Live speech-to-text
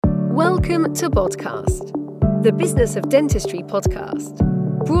Welcome to Podcast, the Business of Dentistry podcast,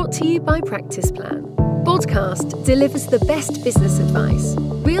 brought to you by Practice Plan. Podcast delivers the best business advice,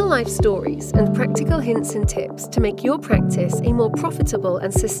 real-life stories, and practical hints and tips to make your practice a more profitable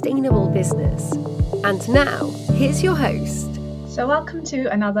and sustainable business. And now, here's your host. So welcome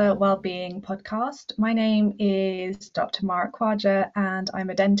to another Wellbeing podcast. My name is Dr. Mara Khwaja and I'm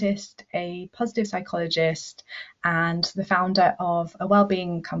a dentist, a positive psychologist and the founder of a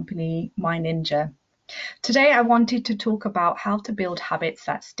wellbeing company, My Ninja. Today I wanted to talk about how to build habits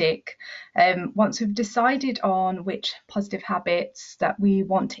that stick. Once we've decided on which positive habits that we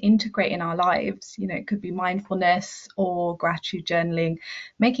want to integrate in our lives, it could be mindfulness or gratitude journaling,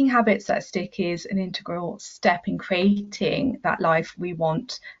 making habits that stick is an integral step in creating that life we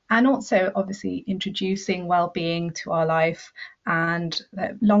want, and also obviously introducing well-being to our life and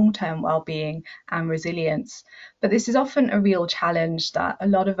long-term well-being and resilience. But this is often a real challenge that a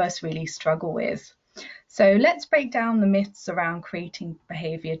lot of us really struggle with. So let's break down the myths around creating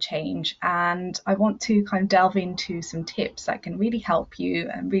behavior change, and I want to kind of delve into some tips that can really help you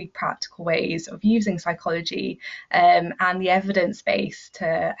and really practical ways of using psychology and the evidence base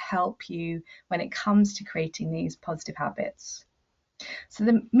to help you when it comes to creating these positive habits. So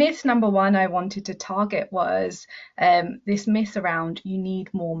the myth number one I wanted to target was this myth around you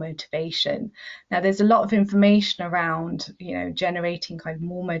need more motivation. Now there's a lot of information around, generating kind of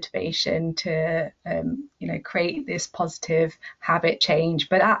more motivation to, create this positive habit change.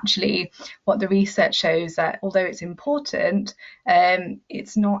 But actually what the research shows that although it's important,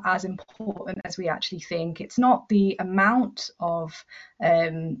 it's not as important as we actually think. It's not the amount of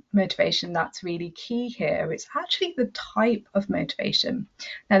motivation that's really key here. It's actually the type of motivation.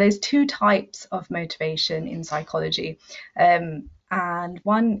 Now there's two types of motivation in psychology, and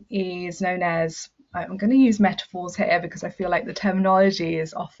one is known as, I'm going to use metaphors here because I feel like the terminology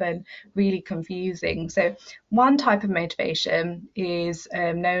is often really confusing. So one type of motivation is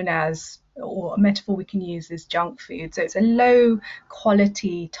known as, or a metaphor we can use is junk food. So it's a low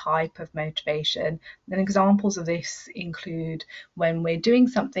quality type of motivation. And examples of this include when we're doing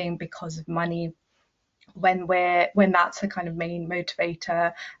something because of money, when that's a kind of main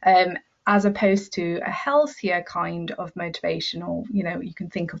motivator, as opposed to a healthier kind of motivation, or you can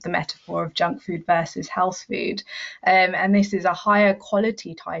think of the metaphor of junk food versus health food, and this is a higher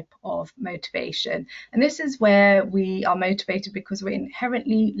quality type of motivation, and this is where we are motivated because we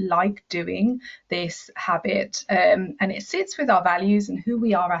inherently like doing this habit, and it sits with our values and who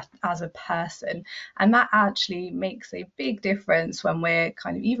we are as a person, and that actually makes a big difference when we're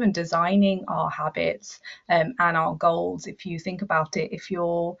kind of even designing our habits and our goals. If you think about it, if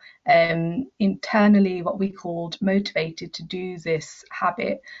you're internally what we called motivated to do this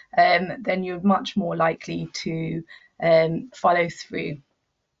habit, then you're much more likely to follow through.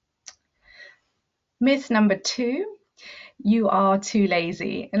 Myth number two, you are too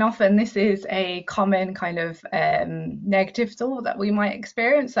lazy. And often this is a common kind of negative thought that we might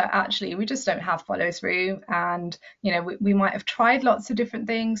experience, that actually we just don't have follow through, and we might have tried lots of different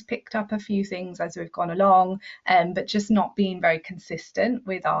things, picked up a few things as we've gone along, but just not being very consistent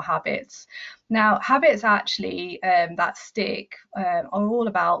with our habits. Now habits actually that stick are all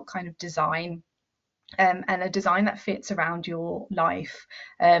about kind of design. And a design that fits around your life.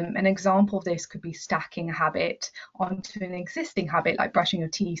 An example of this could be stacking a habit onto an existing habit, like brushing your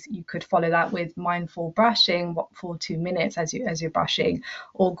teeth. You could follow that with mindful brushing for 2 minutes as you're brushing,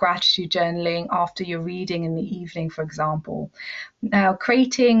 or gratitude journaling after you're reading in the evening, for example. Now,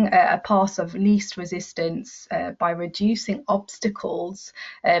 creating a path of least resistance by reducing obstacles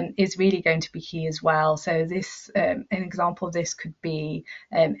is really going to be key as well. So this, an example of this could be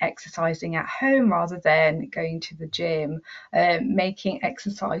exercising at home rather than going to the gym, making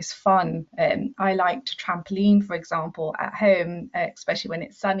exercise fun. I like to trampoline, for example, at home, especially when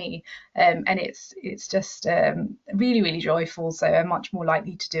it's sunny, and it's just really, really joyful, so I'm much more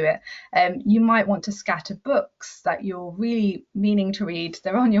likely to do it. You might want to scatter books that you're really meaning to read.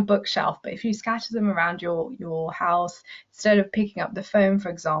 They're on your bookshelf, but if you scatter them around your house, instead of picking up the phone, for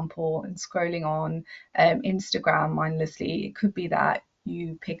example, and scrolling on Instagram mindlessly, it could be that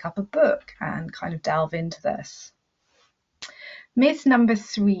you pick up a book and kind of delve into this. Myth number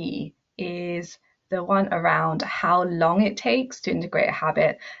three is the one around how long it takes to integrate a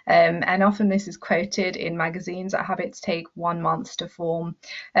habit, and often this is quoted in magazines that habits take 1 month to form.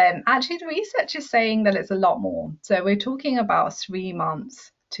 Actually, the research is saying that it's a lot more. So we're talking about 3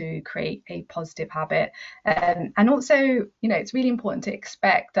 months to create a positive habit, and also it's really important to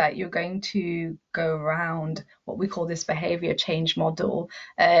expect that you're going to go around what we call this behavior change model,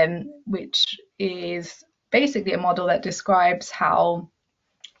 which is basically a model that describes how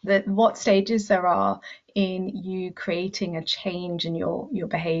what stages there are in you creating a change in your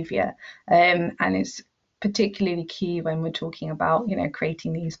behavior, and it's particularly key when we're talking about, you know,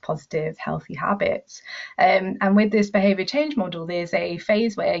 creating these positive healthy habits. And with this behavior change model, there's a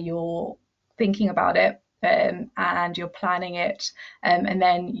phase where you're thinking about it, and you're planning it, and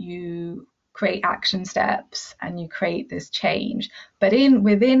then you create action steps and you create this change. But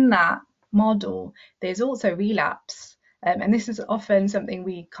within that model, there's also relapse. And this is often something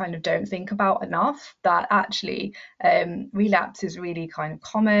we kind of don't think about enough, that actually relapse is really kind of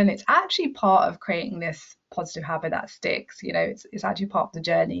common. It's actually part of creating this positive habit that sticks. You know, it's actually part of the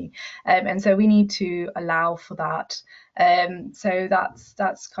journey. And so we need to allow for that. So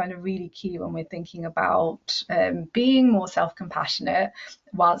that's kind of really key when we're thinking about being more self-compassionate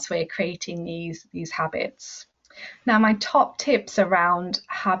whilst we're creating these habits. Now, my top tips around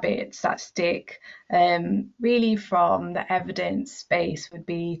habits that stick, really from the evidence base, would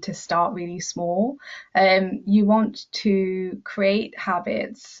be to start really small. You want to create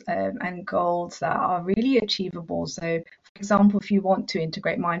habits and goals that are really achievable. So, for example, if you want to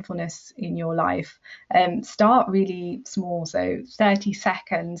integrate mindfulness in your life, start really small. So 30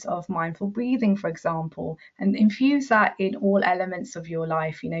 seconds of mindful breathing, for example, and infuse that in all elements of your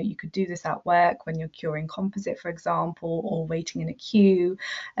life. You know, you could do this at work when you're curing composite, for example, or waiting in a queue.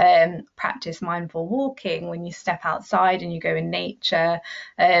 Practice mindful walking when you step outside and you go in nature.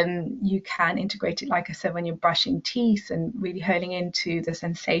 You can integrate it, like I said, when you're brushing teeth and really honing into the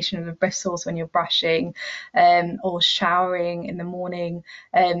sensation of the bristles when you're brushing, or showering in the morning.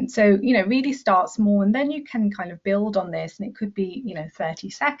 So, you know, really start small, and then you can kind of build on this, and it could be, you know, 30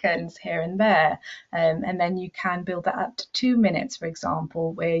 seconds here and there. And then you can build that up to 2 minutes, for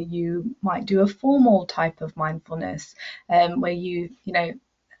example, where you might do a formal type of mindfulness, where you know,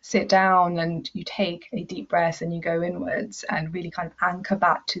 sit down and you take a deep breath and you go inwards and really kind of anchor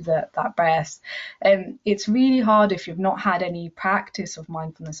back to that breath. It's really hard if you've not had any practice of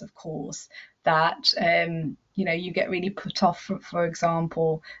mindfulness, of course, that you know, you get really put off, for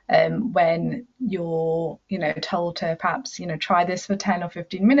example, when you're, you know, told to perhaps, you know, try this for 10 or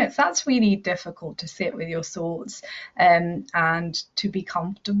 15 minutes. That's really difficult to sit with your thoughts and to be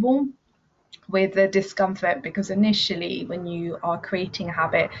comfortable with the discomfort, because initially when you are creating a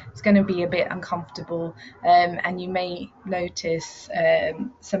habit, it's going to be a bit uncomfortable, and you may notice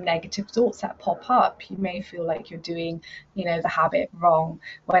some negative thoughts that pop up. You may feel like you're doing, you know, the habit wrong,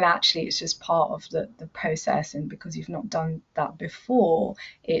 when actually it's just part of the process, and because you've not done that before,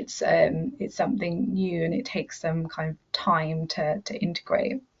 it's something new and it takes some kind of time to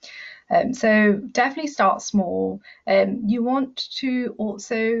integrate. So definitely start small. You want to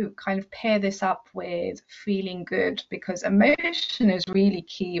also kind of pair this up with feeling good, because emotion is really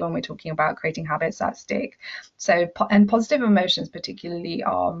key when we're talking about creating habits that stick. So, and positive emotions particularly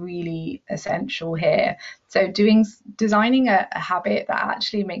are really essential here. So designing a habit that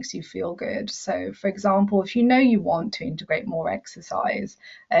actually makes you feel good. So for example, if you know you want to integrate more exercise,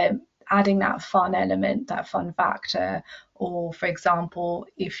 adding that fun element, that fun factor. Or for example,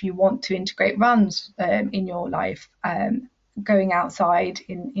 if you want to integrate runs in your life, going outside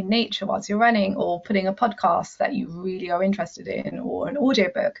in nature whilst you're running, or putting a podcast that you really are interested in, or an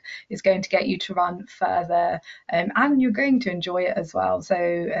audiobook, is going to get you to run further, and you're going to enjoy it as well.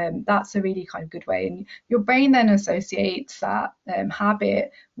 So that's a really kind of good way, and your brain then associates that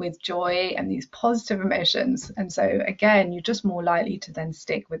habit with joy and these positive emotions, and so again, you're just more likely to then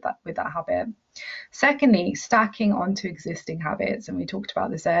stick with that habit. Secondly, stacking onto existing habits, and we talked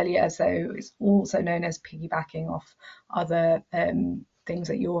about this earlier, so it's also known as piggybacking off other things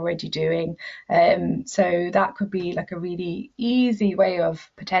that you're already doing. So that could be like a really easy way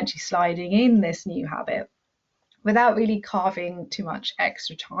of potentially sliding in this new habit without really carving too much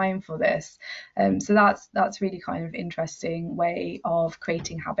extra time for this. So that's really kind of interesting way of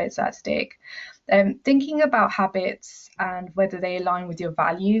creating habits that stick. Thinking about habits and whether they align with your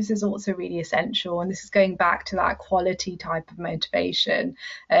values is also really essential. And this is going back to that quality type of motivation.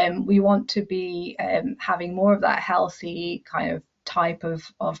 We want to be having more of that healthy kind of type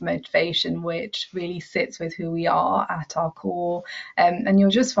of motivation, which really sits with who we are at our core. And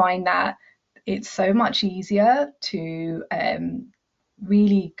you'll just find that it's so much easier to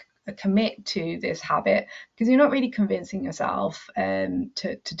really commit to this habit, because you're not really convincing yourself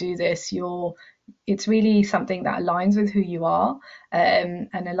to do this. It's really something that aligns with who you are, and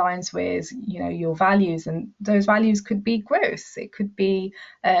aligns with, you know, your values, and those values could be growth, it could be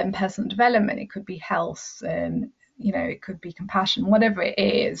personal development, it could be health, it could be compassion, whatever it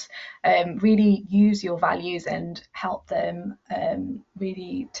is. Really use your values and help them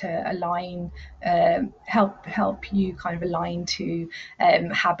really to align, help you kind of align to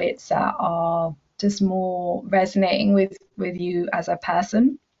habits that are just more resonating with you as a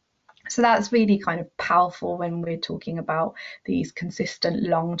person. So that's really kind of powerful when we're talking about these consistent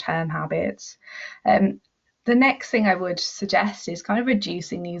long-term habits. The next thing I would suggest is kind of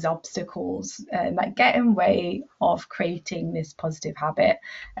reducing these obstacles that get in the way of creating this positive habit,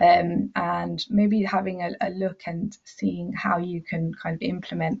 and maybe having a look and seeing how you can kind of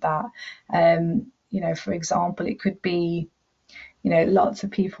implement that. For example, it could be, lots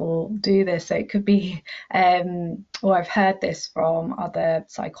of people do this. So it could be, or I've heard this from other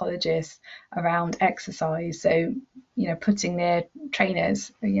psychologists around exercise. So, putting their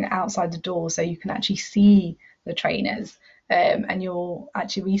trainers, outside the door so you can actually see the trainers. And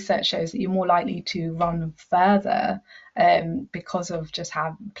research shows that you're more likely to run further because of just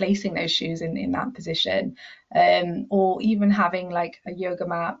placing those shoes in that position, or even having like a yoga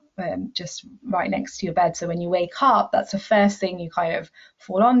mat just right next to your bed. So when you wake up, that's the first thing you kind of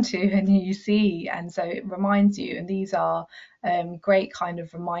fall onto and you see. And so it reminds you, and these are great kind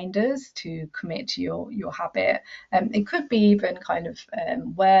of reminders to commit to your habit. It could be even kind of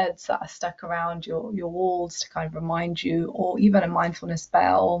words that are stuck around your walls to kind of remind you, or even a mindfulness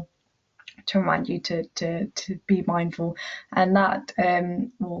bell to remind you to be mindful, and that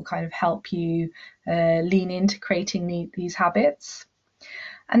will kind of help you lean into creating these habits.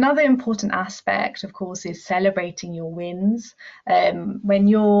 Another important aspect, of course, is celebrating your wins. When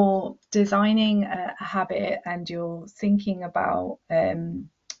you're designing a habit and you're thinking about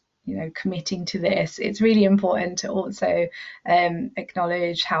committing to this, it's really important to also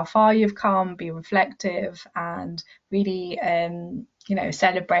acknowledge how far you've come, be reflective, and really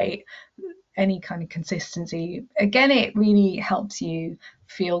celebrate any kind of consistency. Again, it really helps you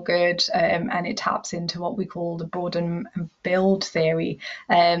feel good, and it taps into what we call the broaden and build theory,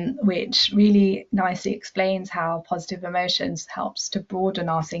 which really nicely explains how positive emotions helps to broaden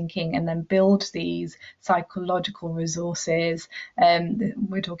our thinking and then build these psychological resources.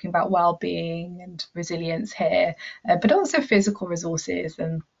 We're talking about well-being and resilience here, but also physical resources,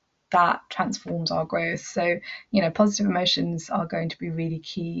 and that transforms our growth. So, positive emotions are going to be really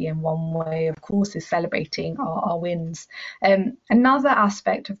key. And one way, of course, is celebrating our wins. Another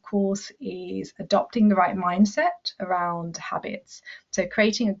aspect, of course, is adopting the right mindset around habits. So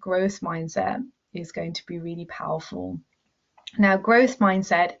creating a growth mindset is going to be really powerful. Now, growth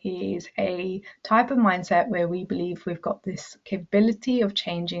mindset is a type of mindset where we believe we've got this capability of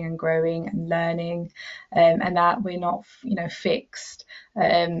changing and growing and learning, and that we're not, fixed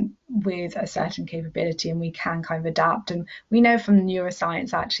with a certain capability, and we can kind of adapt. And we know from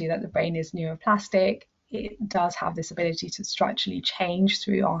neuroscience actually that the brain is neuroplastic. It does have this ability to structurally change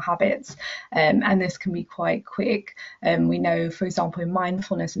through our habits, and this can be quite quick. We know, for example, in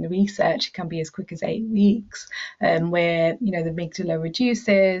mindfulness and the research, it can be as quick as 8 weeks, where the amygdala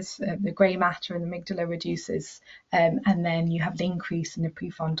reduces, the grey matter in the amygdala reduces, and then you have the increase in the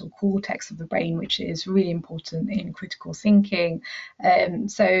prefrontal cortex of the brain, which is really important in critical thinking.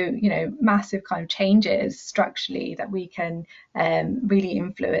 So massive kind of changes structurally that we can really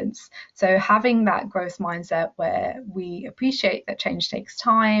influence. So having that growth mindset where we appreciate that change takes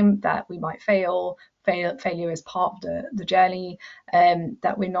time, that we might failure is part of the journey,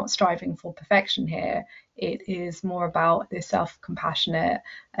 that we're not striving for perfection here. It is more about this self-compassionate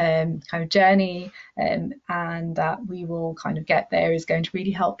kind of journey, and that we will kind of get there is going to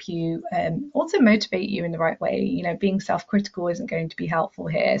really help you, also motivate you in the right way. Being self-critical isn't going to be helpful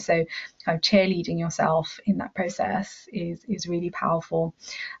here. So kind of cheerleading yourself in that process is really powerful.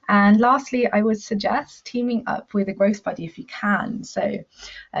 And lastly, I would suggest teaming up with a growth buddy if you can. So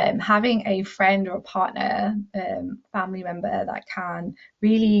having a friend or a partner, family member that can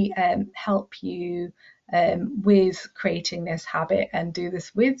really help you with creating this habit and do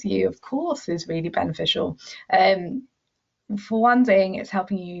this with you, of course, is really beneficial. For one thing, it's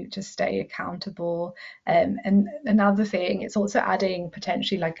helping you to stay accountable, and another thing, it's also adding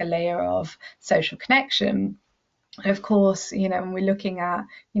potentially like a layer of social connection. Of course, when we're looking at,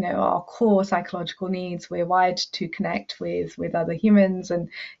 our core psychological needs, we're wired to connect with other humans, and,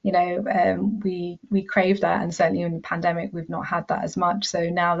 we crave that. And certainly in the pandemic, we've not had that as much. So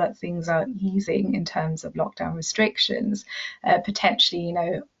now that things are easing in terms of lockdown restrictions, potentially,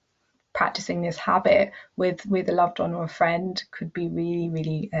 practicing this habit with a loved one or a friend could be really,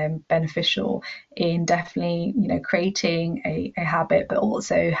 really beneficial in definitely, creating a habit, but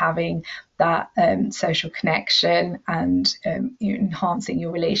also having that social connection and enhancing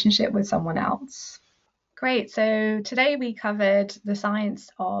your relationship with someone else. Great. So today we covered the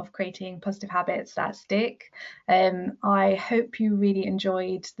science of creating positive habits that stick. I hope you really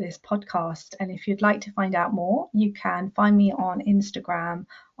enjoyed this podcast. And if you'd like to find out more, you can find me on Instagram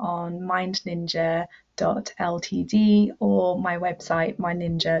on mindninja.ltd or my website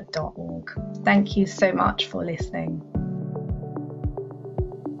mindninja.org. Thank you so much for listening.